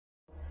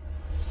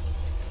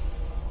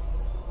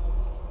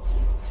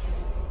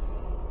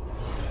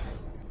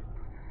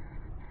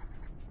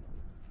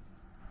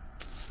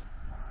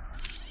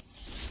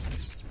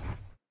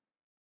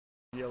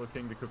Yellow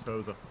King to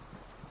Kokoza.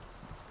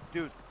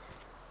 Dude,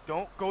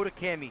 don't go to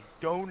Cammy.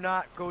 Do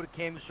not go to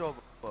Cammy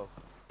Shovel.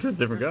 This is a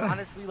different There's guy.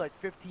 honestly like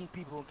 15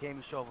 people in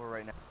Cammy Shovel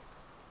right now.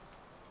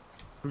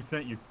 Who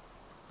sent you?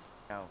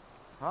 Now.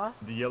 Huh?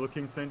 Did the Yellow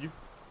King send you?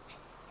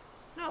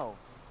 No.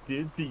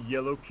 Did the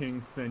Yellow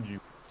King send you?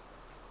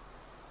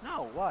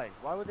 No, why?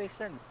 Why would they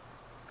send me?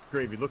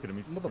 Gravy, look at him.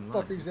 He's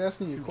Motherfucker, he's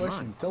asking you a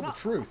question. Tell the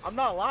truth. I'm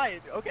not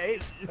lying. Okay,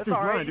 that's Dude,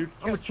 alright. lying, dude.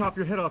 I'm gonna chop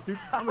your head off, dude.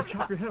 I'm gonna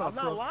chop your head off, I'm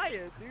not bro.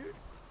 lying, dude.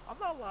 I'm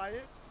not lying.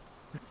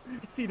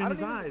 You see it in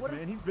his eyes,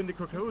 man. He's been to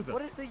Kokoza.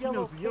 What is the He Yellow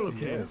knows the Yellow King?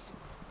 King. Yes.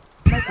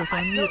 Microphone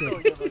I don't know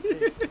muted. Yellow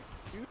King.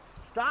 Dude,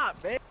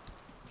 stop, man.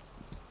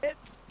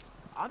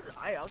 I'm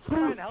just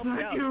trying to help you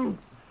out. You.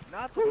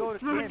 Not to go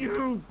to Not Cammy.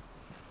 you.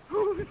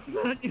 Who is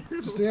not you?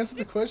 Just answer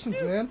the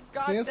questions, man.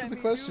 Just God answer sent the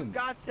me, questions. Dude.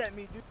 God sent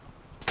me, dude.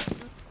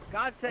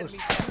 God sent me,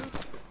 dude.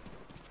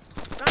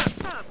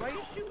 Stop. Why are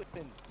you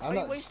shooting? Why are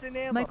you wasting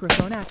ammo?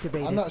 Microphone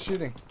activated. I'm not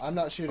shooting. I'm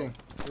not shooting.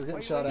 We're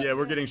getting shot at. Yeah,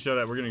 we're getting shot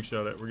at. We're getting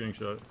shot at. We're getting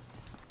shot at.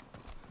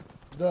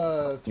 The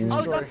Oh, he's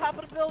on three-story. top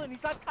of the building. He's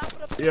on top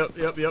of the building.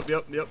 Yep.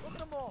 Look at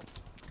them all.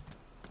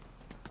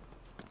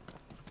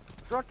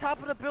 They're on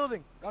top of the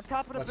building. On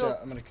top of the Watch building.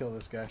 out. I'm gonna kill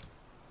this guy.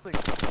 Dude,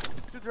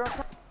 they're on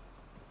top.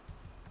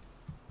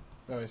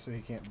 Oh, so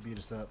he can't beat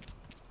us up.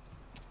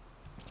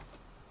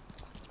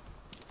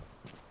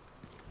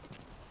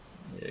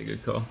 Yeah,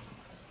 good call.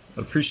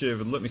 I'd appreciate it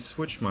if it let me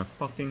switch my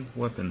fucking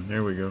weapon.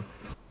 There we go.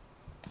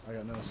 I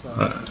got no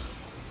sound.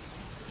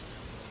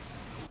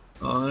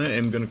 I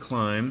am gonna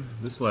climb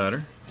this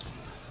ladder.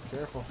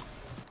 Careful.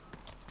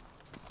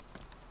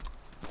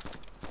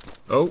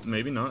 Oh,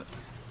 maybe not.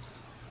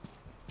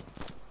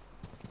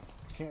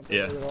 Can't tell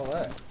Yeah. where they're all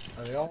at.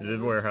 Are they all? The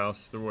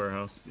warehouse. The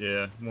warehouse.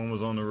 Yeah, one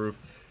was on the roof.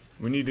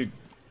 We need to...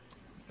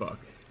 Fuck.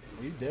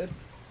 Are you dead?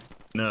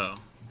 No,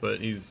 but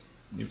he was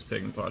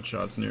taking pot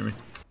shots near me.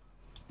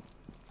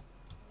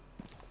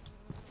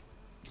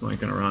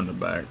 Flanking around the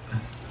back.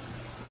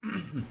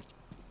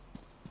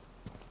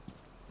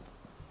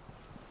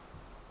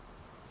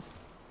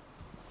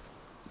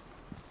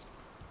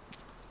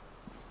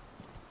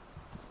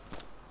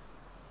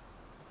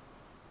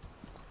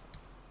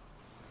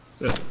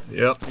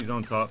 Yep, he's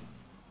on top.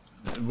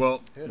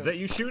 Well, Hit is him. that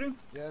you shooting?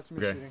 Yeah, it's me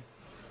Okay. shooting.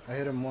 I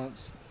hit him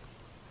once.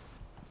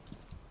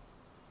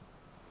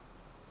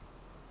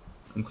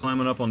 I'm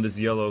climbing up on this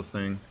yellow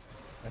thing.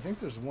 I think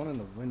there's one in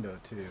the window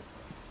too.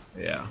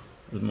 Yeah,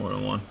 there's more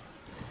than one.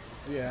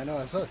 Yeah, I know.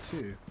 I saw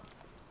two.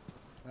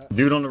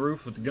 Dude on the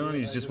roof with the gun, Yeah, he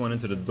I just just went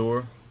into the missed him.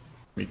 door.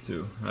 Me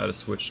too. I had to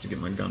switch to get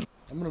my gun.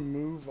 I'm gonna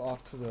move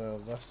off to the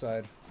left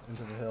side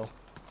into the hill.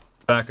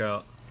 Back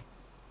out.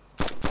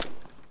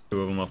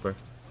 Two of them up there.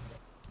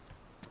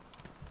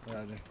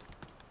 Roger.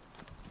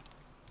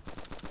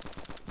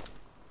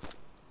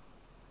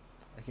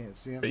 I can't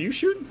see him. Are you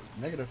shooting?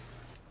 Negative.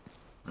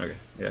 Okay.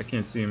 Yeah, I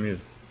can't see him either.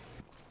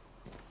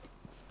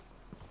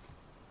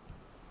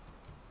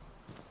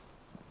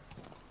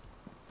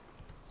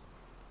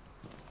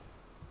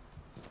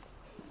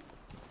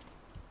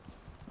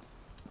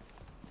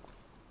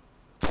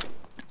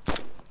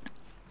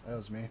 That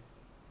was me.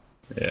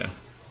 Yeah.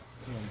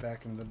 Going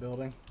back into the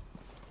building.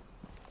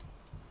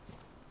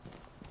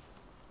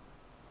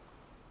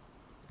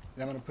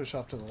 Yeah, I'm gonna push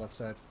off to the left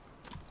side.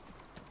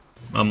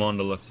 I'm on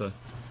the left side.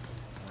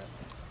 Alright.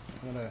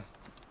 I'm gonna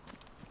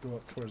go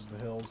up towards the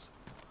hills.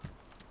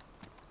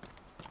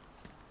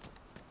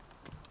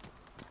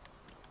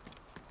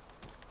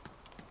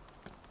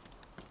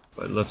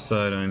 By left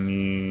side, I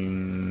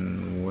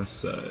mean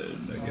west side,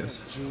 I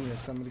guess. Genius,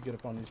 somebody get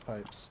up on these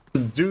pipes. The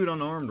dude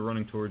unarmed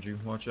running towards you.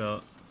 Watch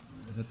out.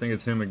 I think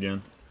it's him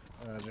again.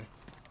 Roger.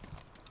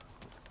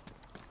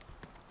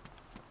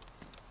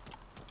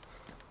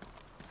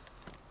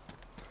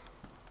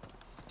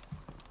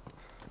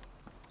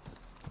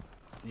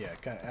 Yeah,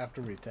 kind of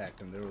after we attacked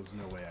him, there was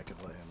no way I could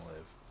let him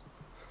live.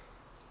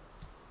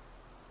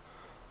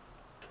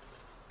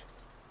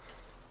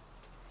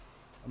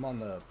 I'm on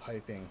the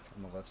piping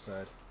on the left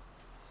side.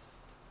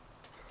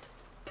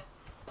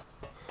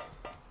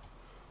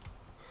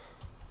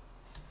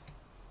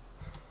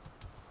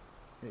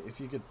 Hey, if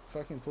you could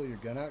fucking pull your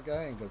gun out,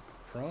 guy, and go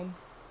prone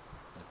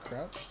or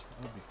crouched,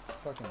 that would be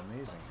fucking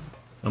amazing.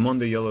 I'm on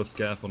the yellow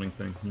scaffolding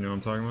thing. You know what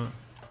I'm talking about?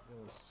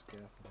 Little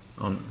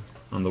scaffolding.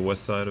 On the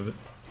west side of it.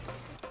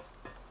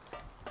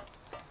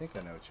 I think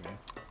I know what you mean.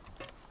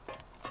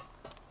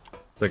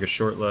 It's like a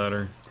short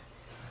ladder.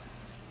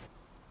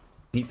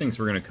 He thinks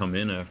we're gonna come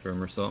in after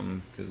him or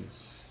something,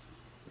 because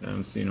I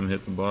haven't seen him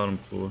hit the bottom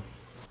floor.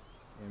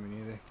 Yeah, me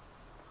neither.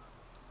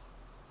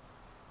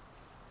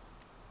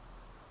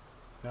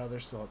 No, they're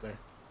still up there.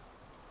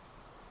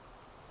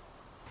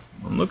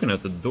 I'm looking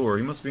at the door.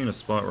 He must be in a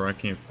spot where I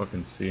can't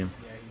fucking see him.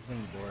 Yeah, he's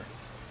in the door.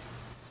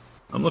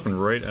 I'm looking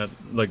right at,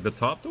 like, the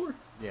top door?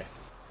 Yeah.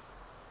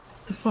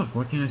 What the fuck?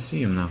 Why can't I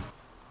see him now?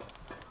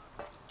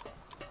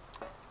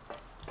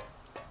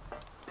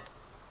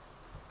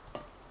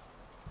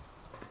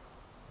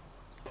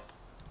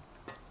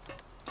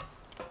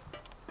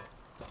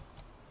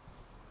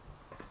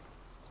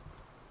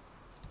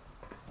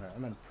 Alright,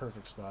 I'm in a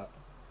perfect spot.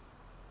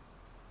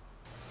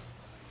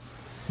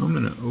 I'm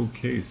in an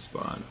okay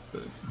spot,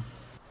 but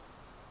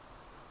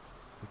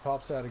He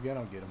pops out again,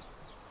 I'll get him.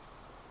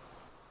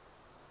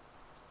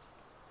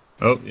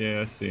 oh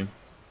yeah, I see him.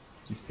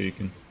 He's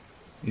peeking.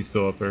 He's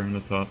still up there in the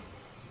top.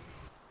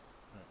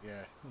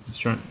 Yeah. He's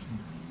trying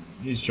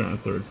to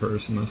third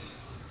person us.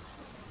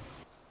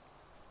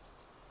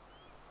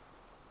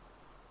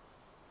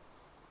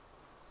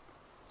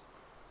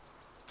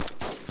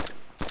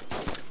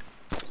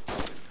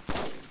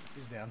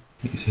 He's down.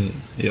 He's hit.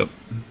 Yep.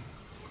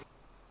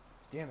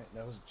 Damn it,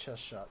 that was a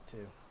chest shot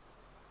too.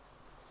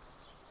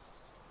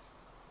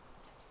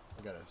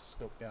 I gotta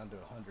scope down to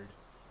 100.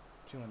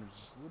 200 is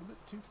just a little bit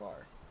too far.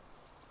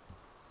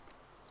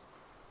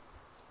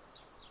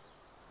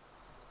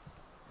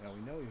 Now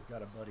we know he's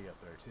got a buddy up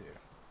there too.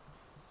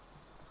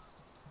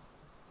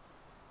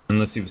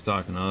 Unless he was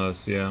talking to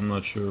us. Yeah, I'm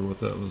not sure what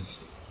that was.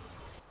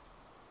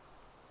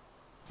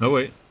 Oh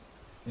wait.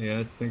 Yeah,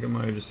 I think I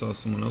might have just saw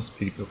someone else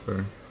peek up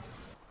there.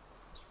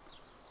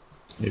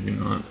 Maybe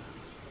not.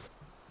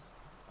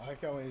 I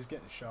like how when he's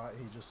getting shot,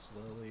 he just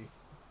slowly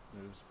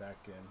moves back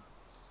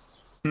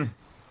in.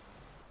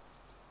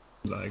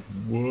 Like,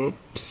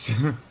 whoops.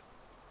 I'm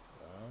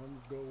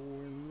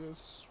going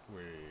this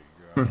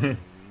way, guys.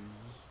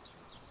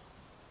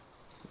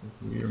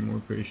 We are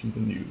more patient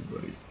than you,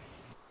 buddy.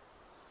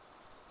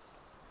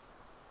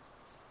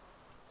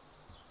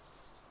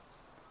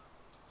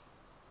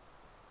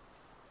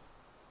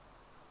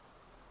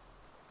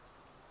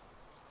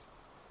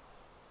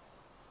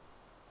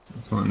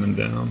 I'm climbing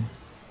down.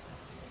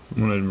 I'm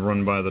gonna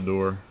run by the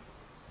door.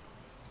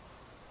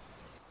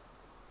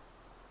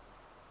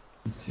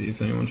 Let's see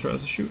if anyone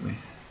tries to shoot me.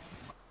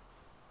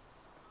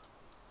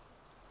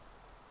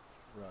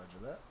 Roger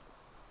that.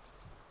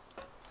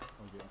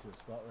 I'll get into a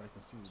spot where I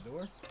can see the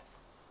door.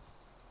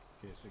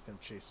 In case they come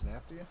chasing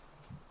after you.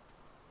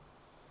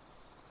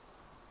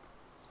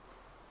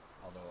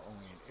 Although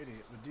only an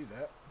idiot would do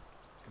that,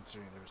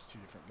 considering there was 2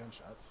 different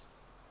gunshots.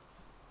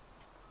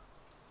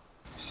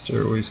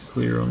 Stairway's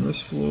clear on this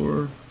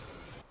floor.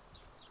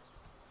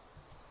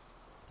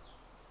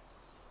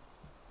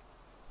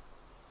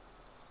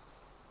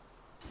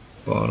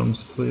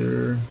 Bottom's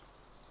clear.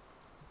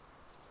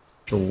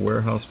 The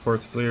warehouse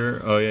part's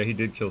clear. Oh yeah, he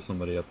did kill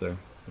somebody up there.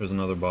 There's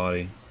another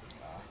body.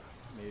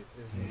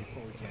 Is he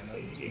fully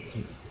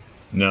camo?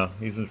 No,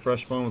 he's in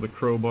fresh spawn with a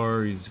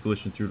crowbar. He's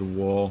glitching through the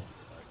wall.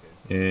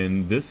 Okay.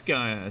 And this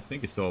guy, I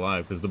think, is still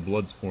alive because the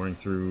blood's pouring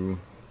through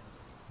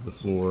the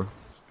floor.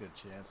 It's a good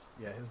chance.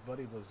 Yeah, his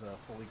buddy was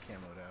fully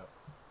camoed out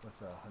with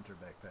a hunter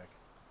backpack.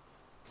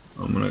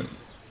 I'm gonna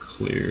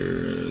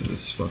clear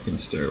this fucking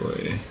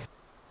stairway.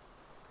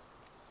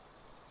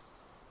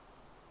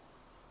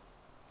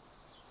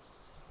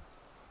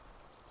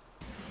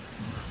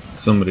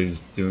 Somebody's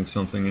doing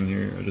something in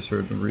here. I just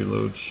heard them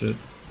reload shit.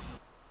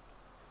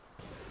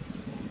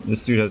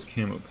 This dude has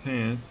camo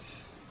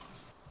pants.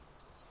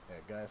 Yeah,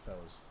 guys, that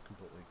was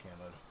completely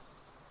camoed.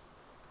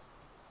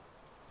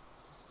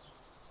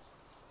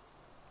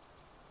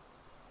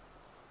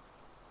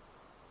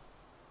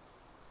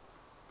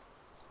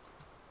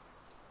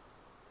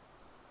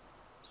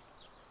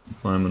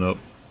 Climbing up.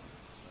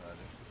 Roger.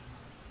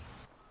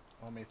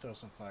 Want me to throw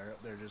some fire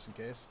up there just in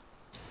case?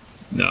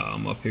 No,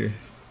 I'm up here.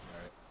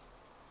 Alright.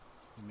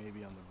 He may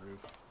be on the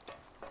roof.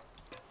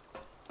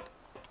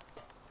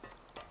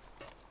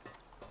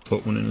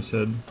 Put one in his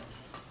head.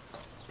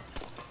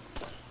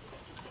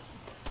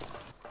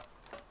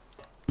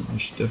 I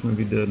should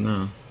definitely be dead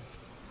now.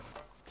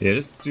 Yeah,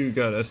 this dude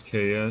got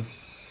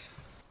SKS.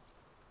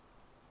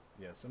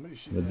 Yeah, somebody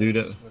shooting The dude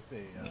at us with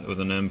a... with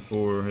an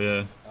M4,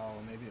 yeah. Oh,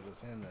 maybe it was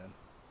him then.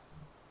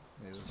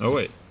 Maybe it was Oh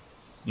wait, him.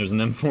 there's an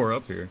M4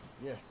 up here.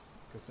 Yeah,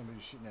 because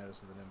somebody's shooting at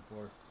us with an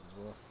M4 as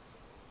well.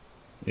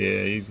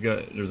 Yeah,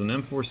 there's an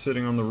M4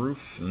 sitting on the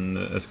roof and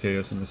the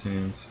SKS in his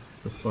hands.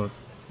 The fuck?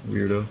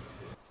 Weirdo.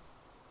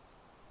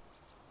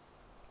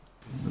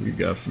 What do you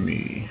got for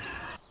me?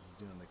 He's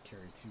doing the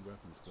carry 2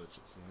 weapons glitch,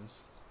 it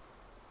seems.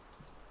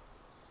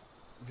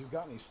 If you've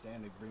got any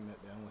standing, bring that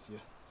down with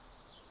you.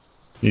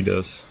 He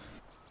does.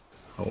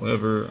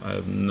 However, I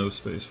have no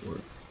space for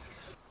it.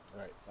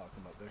 Alright, I'll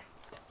come up there.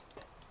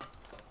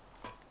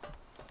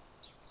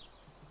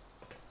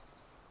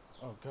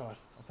 Oh god,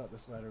 I thought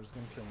this ladder was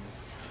gonna kill me.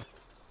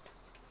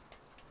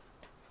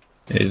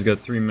 Yeah, he's got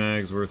 3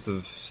 mags worth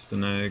of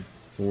Stenag.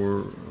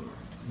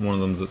 One of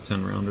them's a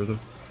 10 rounder though.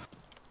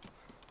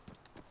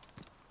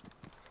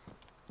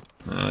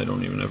 I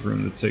don't even have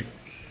room to take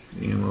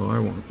the ammo I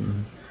want from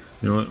him.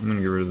 You know what? I'm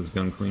gonna get rid of this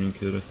gun cleaning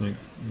kit, I think,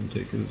 and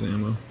take his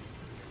ammo.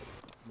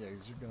 Yeah,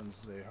 because your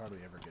guns, they hardly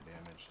ever get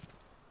damaged.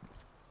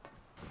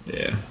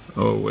 Yeah.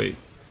 Oh, wait.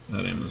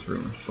 That ammo's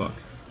ruined. Fuck.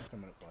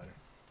 Coming up ladder.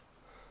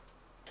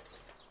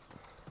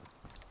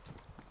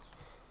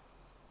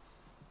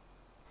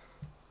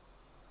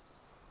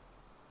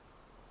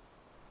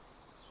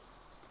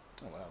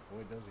 Oh wow,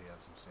 boy does he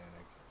have some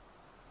Sanic.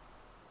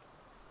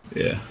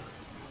 Yeah.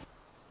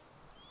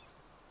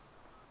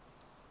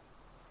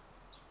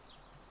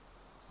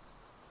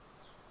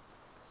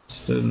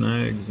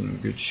 Stenag's in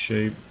good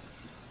shape.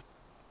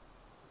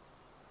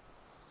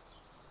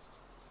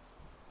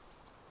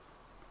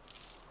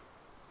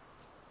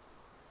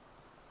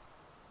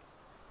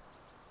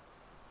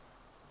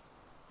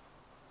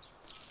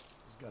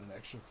 Got an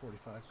extra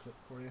 45 clip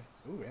for you.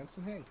 Ooh, and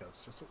some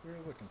handcuffs. Just what we were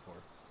looking for.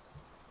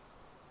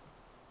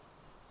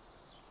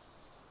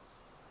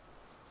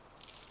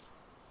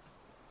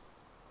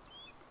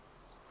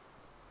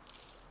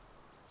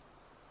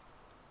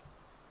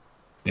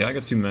 Yeah, I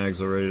got 2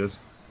 mags already. That's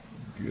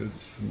good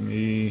for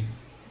me.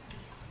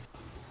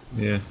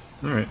 Yeah,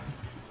 alright.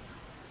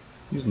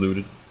 He's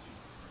looted.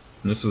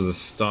 And this was a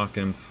stock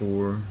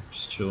M4.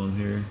 Just chilling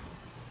here.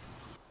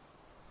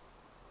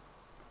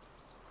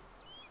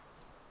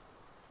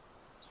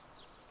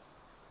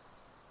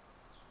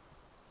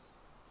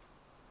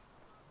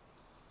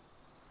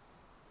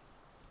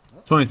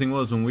 Funny thing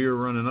was, when we were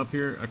running up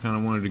here, I kind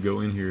of wanted to go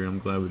in here. I'm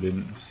glad we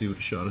didn't. See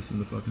what shot us in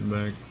the fucking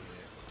back.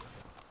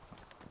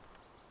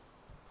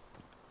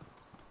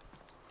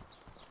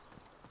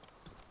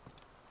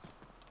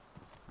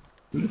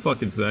 Who the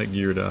fuck is that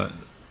geared at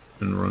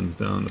and runs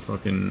down the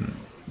fucking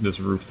this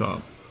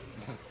rooftop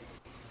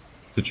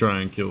to try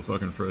and kill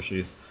fucking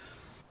freshies?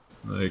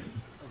 Like,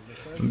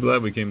 I'm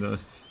glad we came down.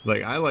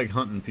 Like, I like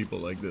hunting people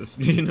like this.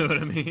 You know what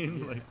I mean?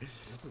 Yeah, like,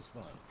 this is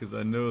fun. Because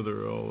I know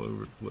they're all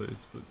over the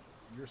place, but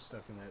You're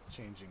stuck in that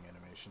changing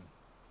animation.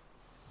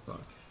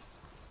 fuck.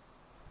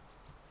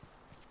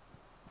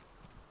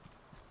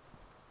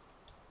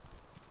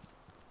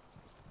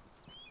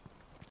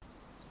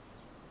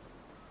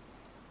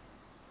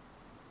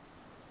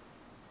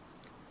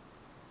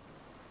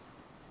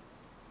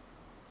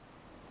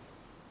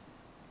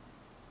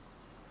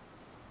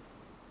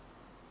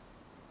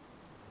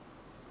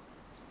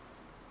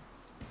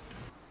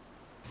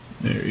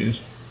 There he is.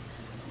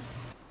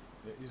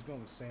 Yeah, he's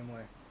going the same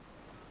way.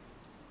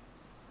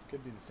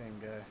 Could be the same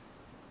guy.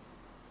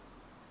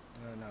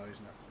 No,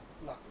 he's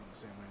not going the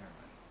same way. Never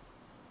mind.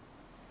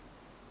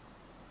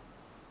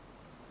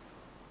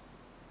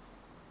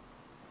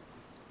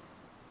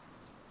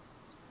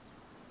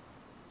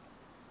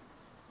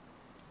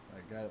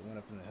 That guy that went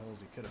up in the hills,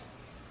 he could have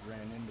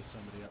ran into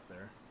somebody up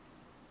there.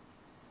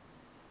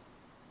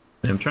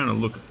 I'm trying to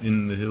look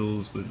in the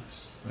hills, but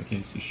I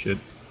can't see shit.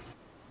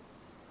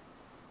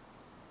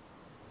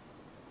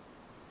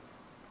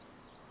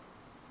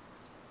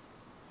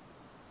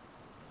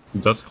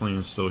 Dust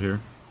Clean's still here.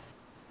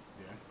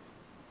 Yeah.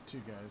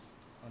 2 guys,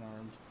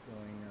 unarmed,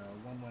 going,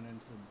 one went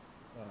into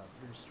the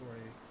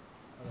 3-story.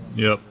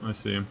 Yep, I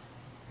see him.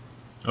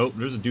 Oh,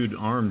 there's a dude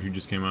armed who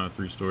just came out of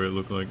 3-story, it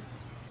looked like.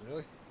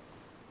 Really?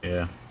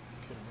 Yeah.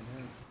 Could have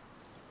been him.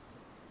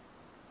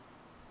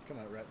 Come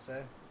out, right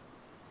side.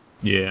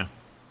 Yeah.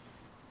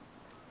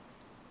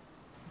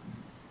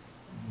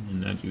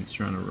 And that dude's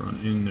trying to run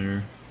in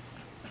there.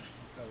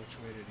 Which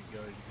way did he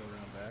go? Did he go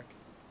around back?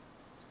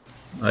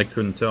 I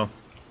couldn't tell. Alright.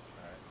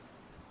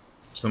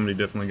 Somebody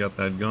definitely got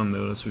that gun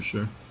though, that's for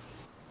sure.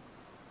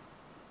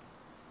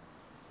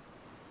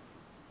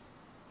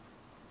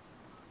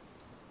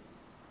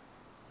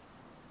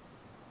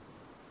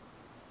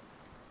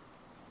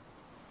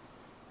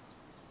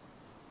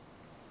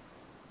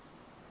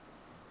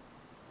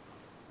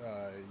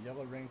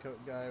 Yellow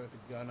raincoat guy with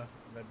a gun,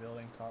 red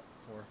building, top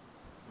 4.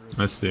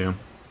 I see him.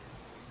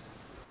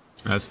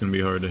 That's gonna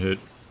be hard to hit.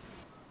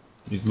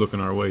 He's looking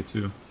our way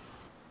too.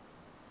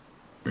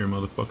 Here,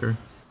 motherfucker.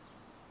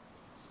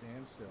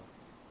 Stand still.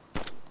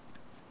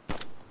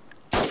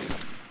 I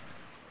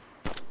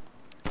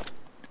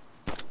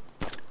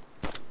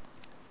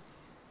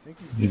think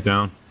He's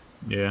down.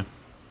 Yeah.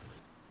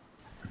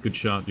 Good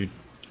shot, dude.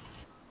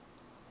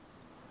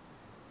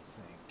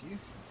 Thank you.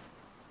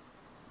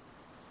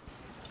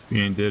 If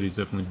he ain't dead, he's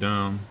definitely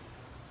down.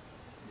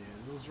 Yeah,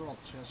 those are all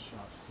chest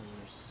shots, so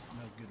there's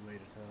no good way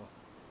to tell.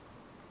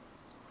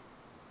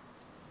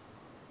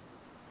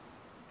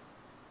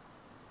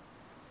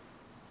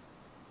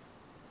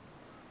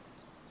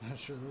 I'm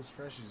sure those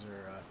freshies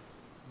are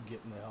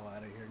getting the hell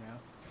out of here now.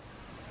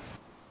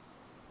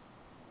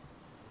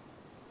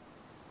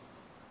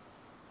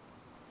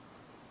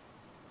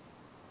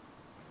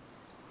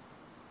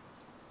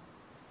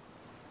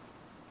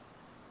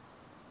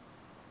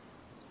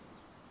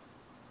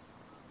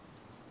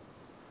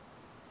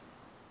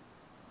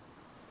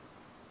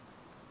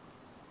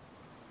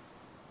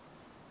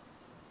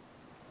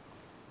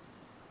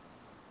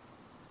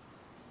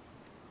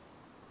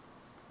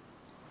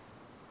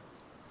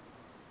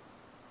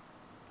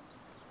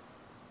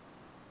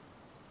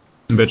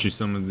 I bet you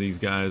some of these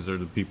guys are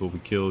the people we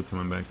killed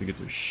coming back to get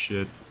their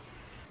shit.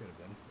 Could have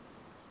been.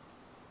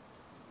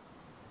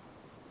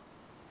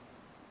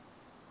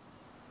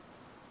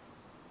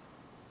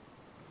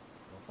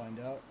 We'll find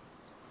out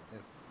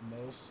if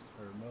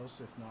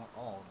most, if not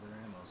all, of their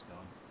ammo's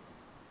gone.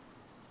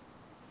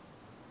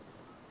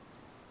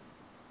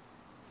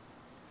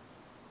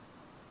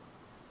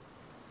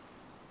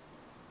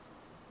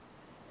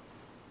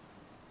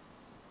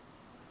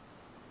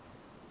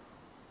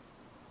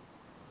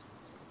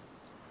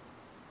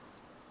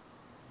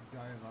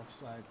 Guy left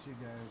side, 2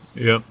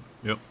 guys.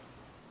 Yep.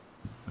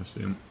 I see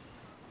him.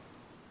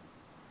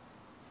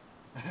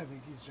 I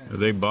think he's trying Are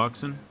they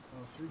boxing?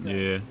 Oh, 3 guys.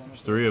 Yeah, One there's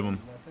with 3 a of them.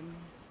 weapon.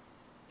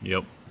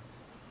 Yep.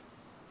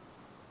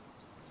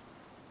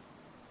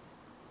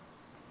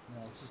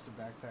 No, it's just a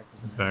backpack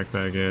with a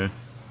Backpack, yeah.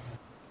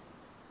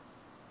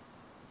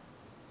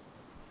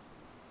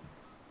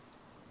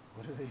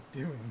 What are they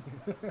doing?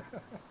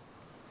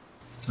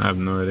 I have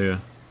no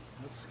idea.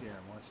 Let's scare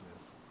him. Watch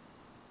this.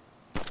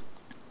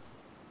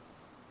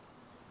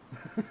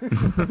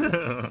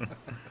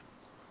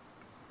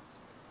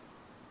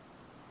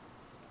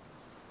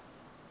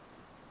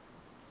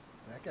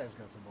 That guy's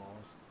got some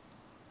balls.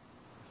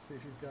 Let's see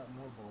if he's got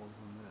more balls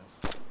than this.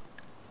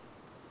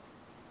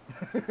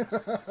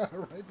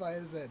 Right by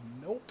his head.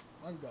 Nope,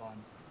 I'm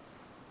gone.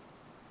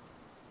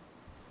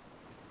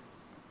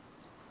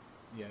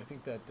 Yeah, I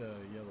think that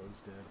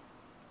yellow's dead.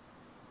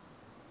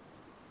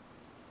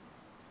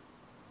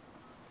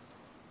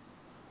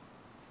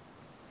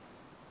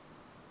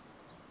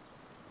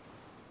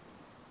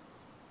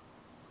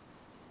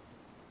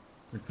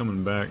 They're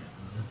coming back.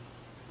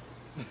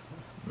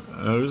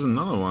 There's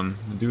another one.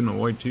 A dude in a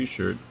white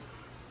t-shirt.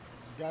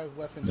 The guy with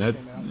weapon just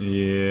came out.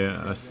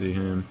 Yeah, I see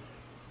him.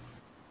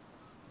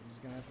 He's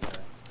gonna have to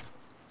die.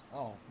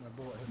 Oh, my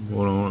bullet hit.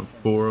 Hold on,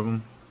 4 of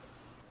them.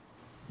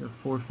 Got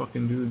 4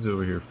 fucking dudes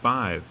over here.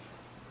 5.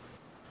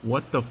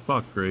 What the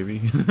fuck, Gravy?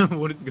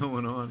 What is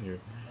going on here?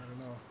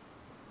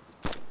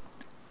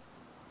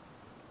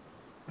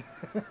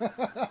 I don't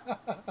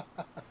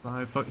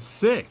know. 5,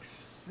 6.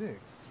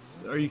 6.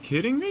 Are you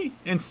kidding me?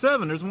 And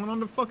 7. There's one on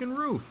the fucking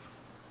roof.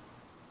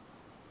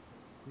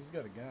 He's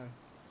got a gun.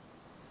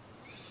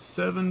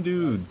 7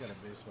 dudes. He's got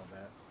a baseball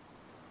bat.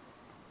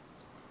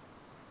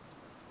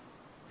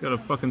 Got a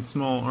fucking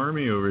small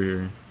army over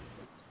here.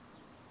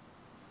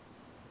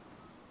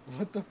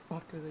 What the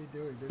fuck are they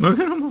doing? Look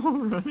at them all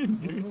running, One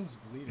of dude. them's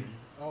bleeding.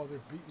 Oh, they're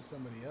beating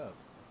somebody up.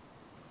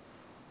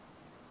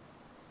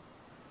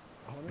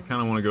 I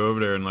kind of want to go over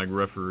there and like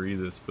referee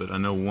this, but I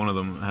know one of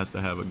them has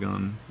to have a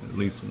gun, at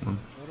least one.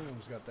 One of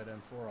them's got that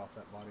M4 off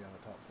that body on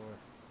the top floor.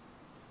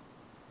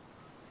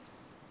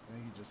 I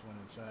think he just went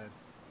inside.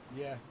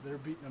 Yeah, they're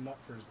beating him up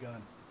for his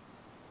gun.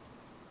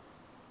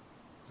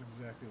 That's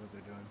exactly what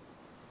they're doing.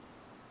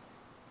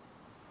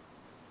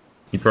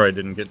 He probably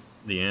didn't get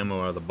the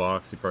ammo out of the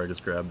box. He probably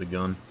just grabbed the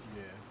gun.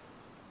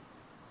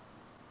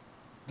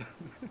 Yeah.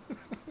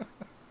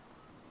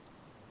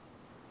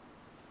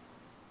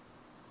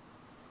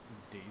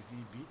 DayZ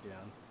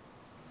beatdown.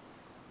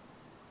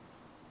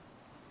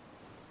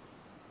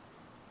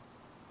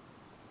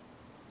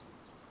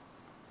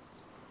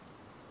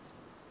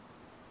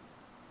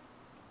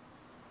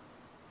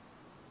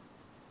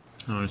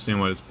 I don't understand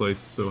why this place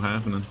is so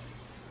happening.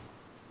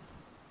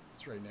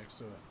 It's right next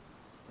to one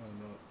of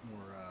the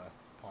more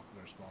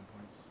popular spawn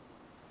points.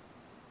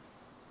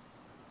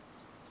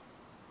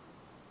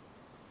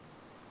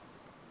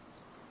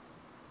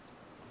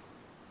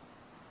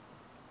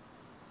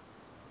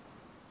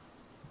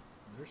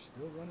 They're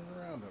still running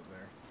around up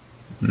there.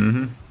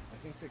 Mm-hmm. I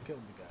think they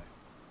killed the guy.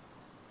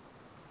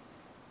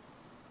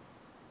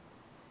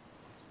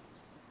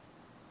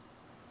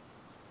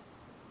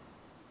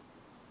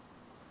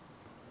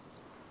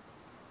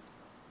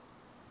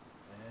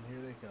 And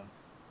here they come.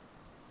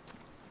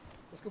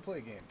 Let's go play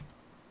a game.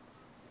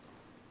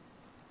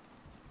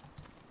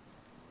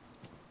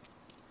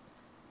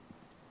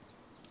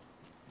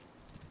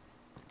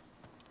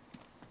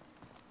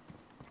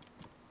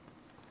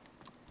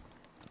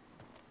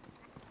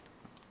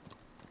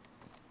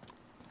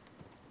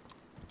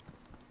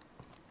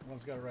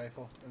 One's got a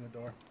rifle in the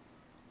door.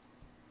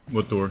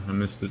 What door? I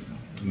missed it.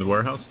 In the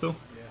warehouse still?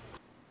 Yeah.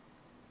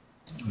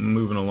 I'm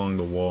moving along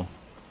the wall.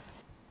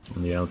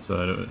 On the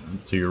outside of it,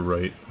 to your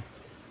right.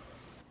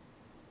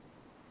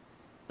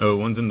 Oh,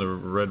 one's in the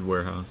red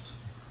warehouse.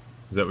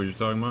 Is that what you're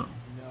talking about?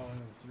 No,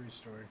 in the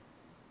 3-story.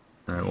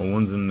 Alright, well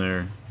one's in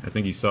there. I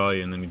think he saw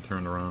you and then he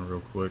turned around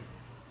real quick.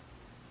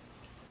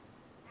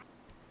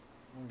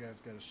 One guy's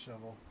got a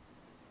shovel.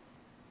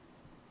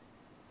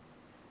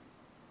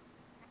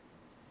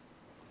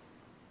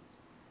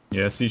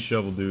 Yeah, I see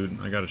Shovel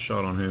Dude. I got a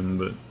shot on him,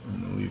 but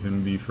I'm gonna leave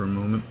him be for a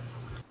moment.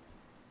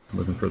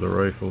 Looking for the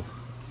rifle.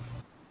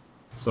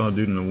 Saw a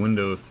dude in the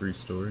window of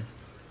 3-story.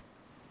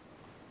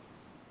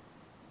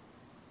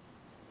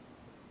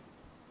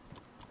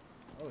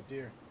 Oh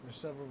dear, there's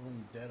several of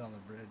them dead on the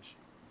bridge.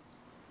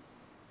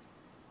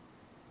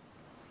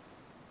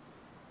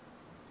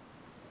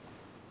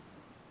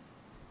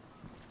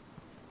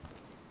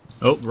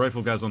 Oh, the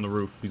rifle guy's on the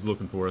roof. He's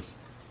looking for us.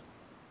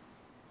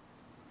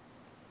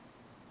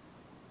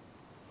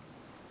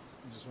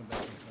 He just went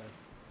back inside.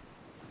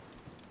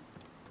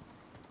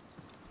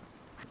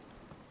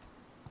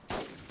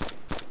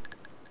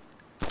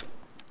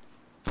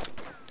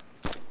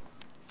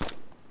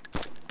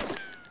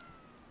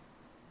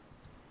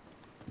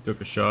 He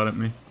took a shot at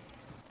me.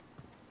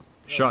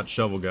 Shot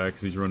Shovel Guy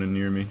because he's running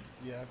near me.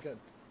 Yeah, I've got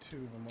 2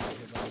 of them all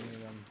hit on me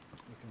that I'm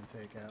looking to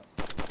take out.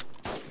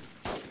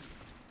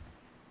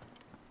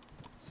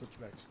 Switch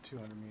back to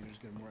 200 meters,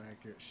 get a more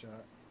accurate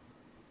shot.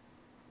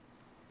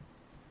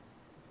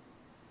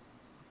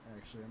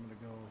 Actually, I'm gonna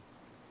go.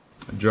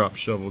 I dropped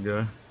Shovel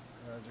Guy.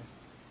 Roger.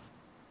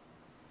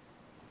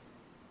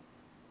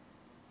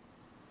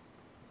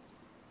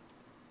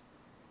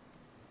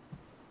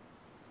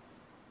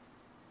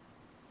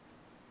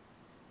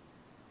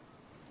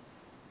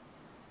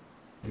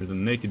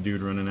 naked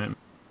dude running at me.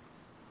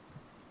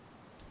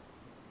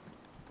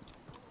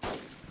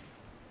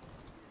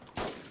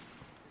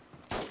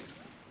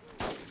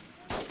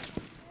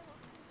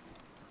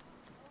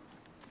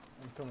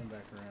 I'm coming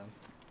back around.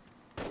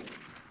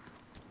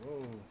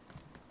 Whoa.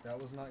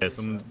 That was not Yeah, your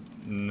someone.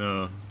 shot.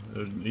 No.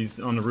 He's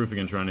on the roof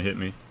again trying to hit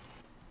me.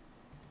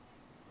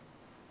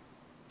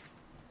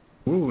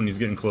 Ooh, and he's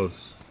getting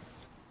close.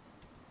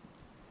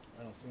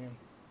 I don't see him.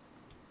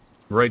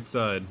 Right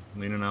side,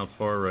 leaning out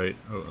far right,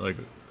 like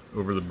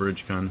over the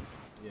bridge kind.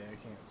 Yeah, I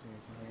can't see him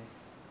from here.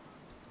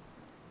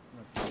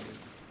 I'm not good.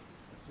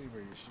 I see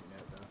where you're shooting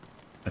at, though.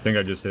 I think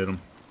I just hit him.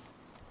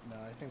 No,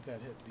 I think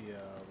that hit the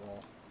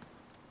wall.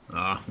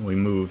 Ah, we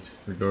moved,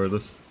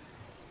 regardless.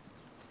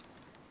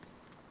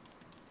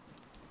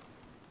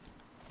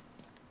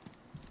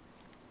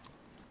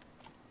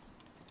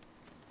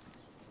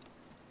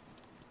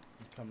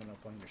 I'm coming up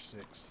on your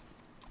 6.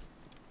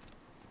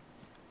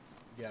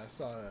 Yeah, I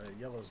saw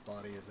Yellow's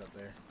body is up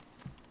there.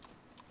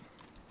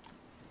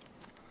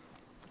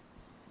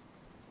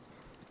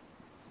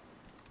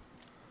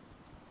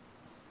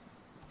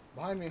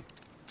 Behind me.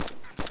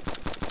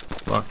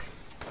 Fuck.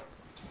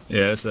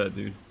 Yeah, that's that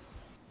dude.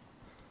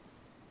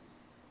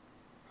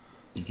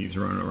 He keeps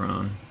running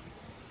around.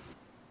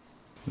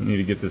 We need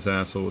to get this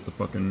asshole with the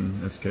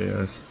fucking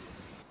SKS.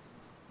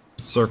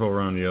 Circle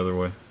around the other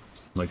way.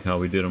 Like how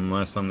we did him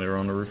last time they were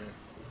on the roof. Yeah,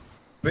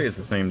 Maybe it's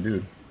the same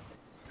dude.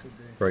 could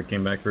be. Probably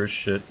came back for his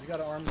shit. You got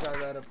an armed guy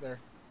right up there.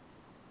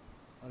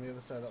 On the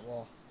other side of that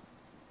wall.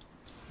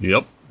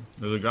 Yep.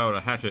 There's a guy with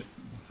a hatchet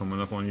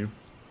coming up on you.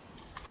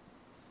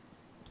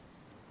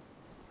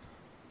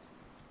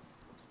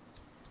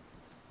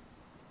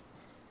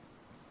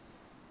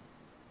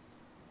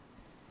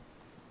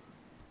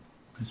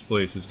 This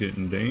place is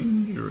getting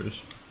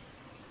dangerous.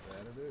 That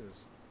it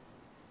is.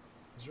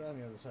 He's right on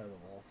the other side of the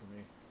wall for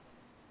me.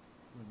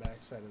 On the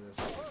back side of this.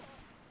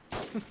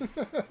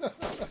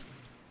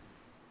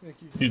 Think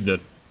you He's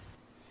dead.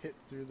 hit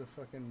through the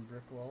fucking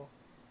brick wall.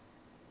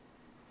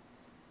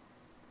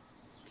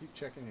 Keep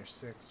checking your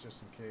 6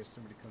 just in case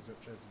somebody comes up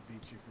and tries to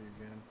beat you for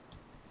your gun.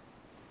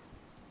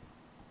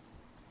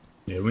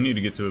 Yeah, we need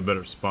to get to a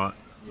better spot.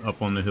 Yeah.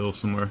 Up on the hill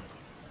somewhere.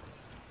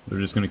 They're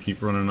just gonna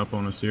keep running up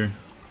on us here.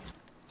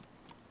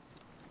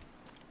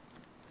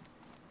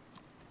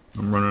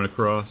 I'm running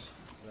across.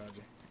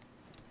 Roger.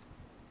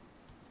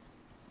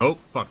 Oh,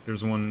 fuck,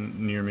 there's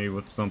one near me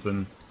with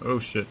something. Oh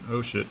shit,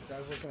 oh shit.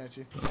 Guys looking at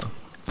you.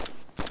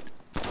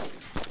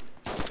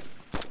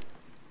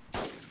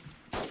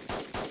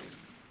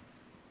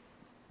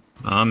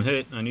 I'm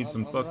hit. I need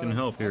some I'm fucking running.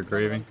 help here, I'm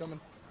coming, Gravvy. I'm coming.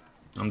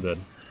 I'm dead.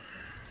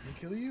 They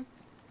kill you?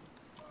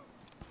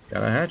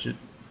 Got a hatchet.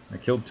 I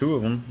killed 2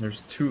 of them.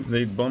 There's 2.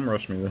 They bum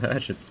rushed me with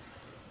hatchets.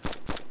 I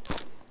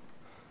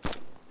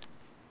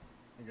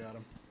got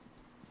him.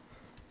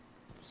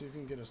 See if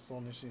you can get a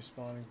soul mission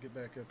spawn and get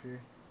back up here.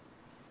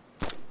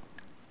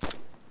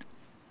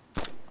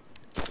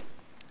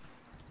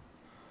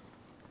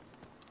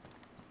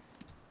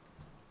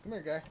 Come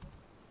here, guy.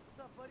 What's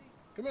up, buddy?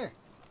 Come here.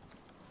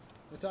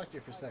 Let me talk to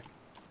you for a sec.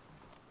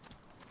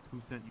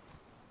 Who sent you?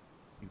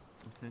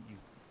 Who sent you?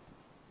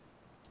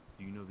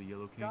 Do you know the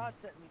Yellow King? God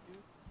sent me, dude.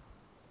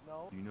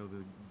 No, Do you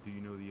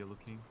know the Yellow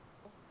King?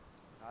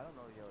 I don't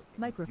know Yellow King.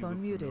 Microphone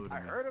You look muted. familiar I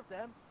to me. heard of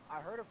them. I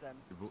heard of them.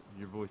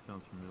 Your voice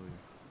sounds familiar.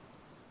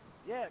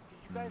 Yeah,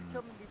 because you guys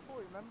killed me before.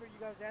 Remember you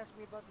guys asked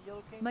me about the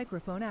Yellow King?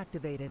 Microphone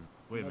activated.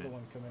 Wait a Another minute.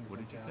 one coming What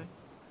from did you town. say?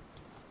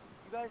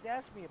 You guys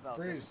asked me about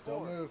them Freeze, don't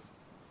before, move.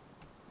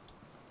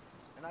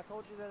 and I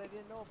told you that I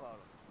didn't know about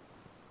them.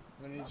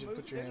 I need you to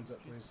put your hands up,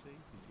 Did you please. say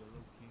the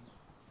Yellow King?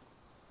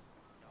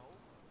 No.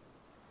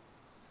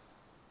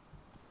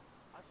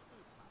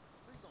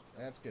 Please don't.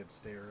 That's good.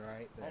 Stay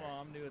right there. Hold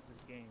on, I'm new at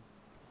this game.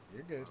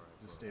 You're good.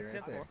 Alright, Just bro. stay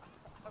right there.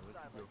 I've let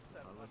died you like go.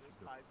 I'll let 700 you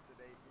go. times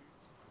today,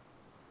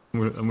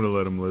 dude. I'm gonna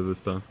let him live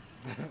this time.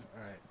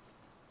 Alright.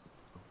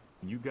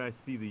 When you guys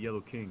see the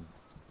Yellow King,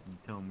 you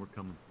tell him we're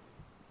coming.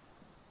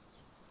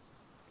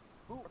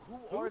 Who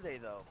are they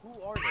though?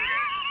 Who are they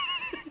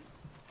though?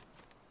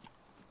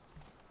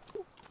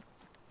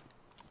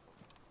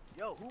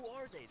 Yo, who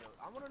are they though?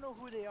 I want to know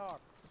who they are.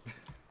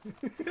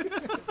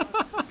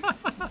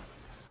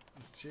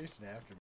 He's chasing after me.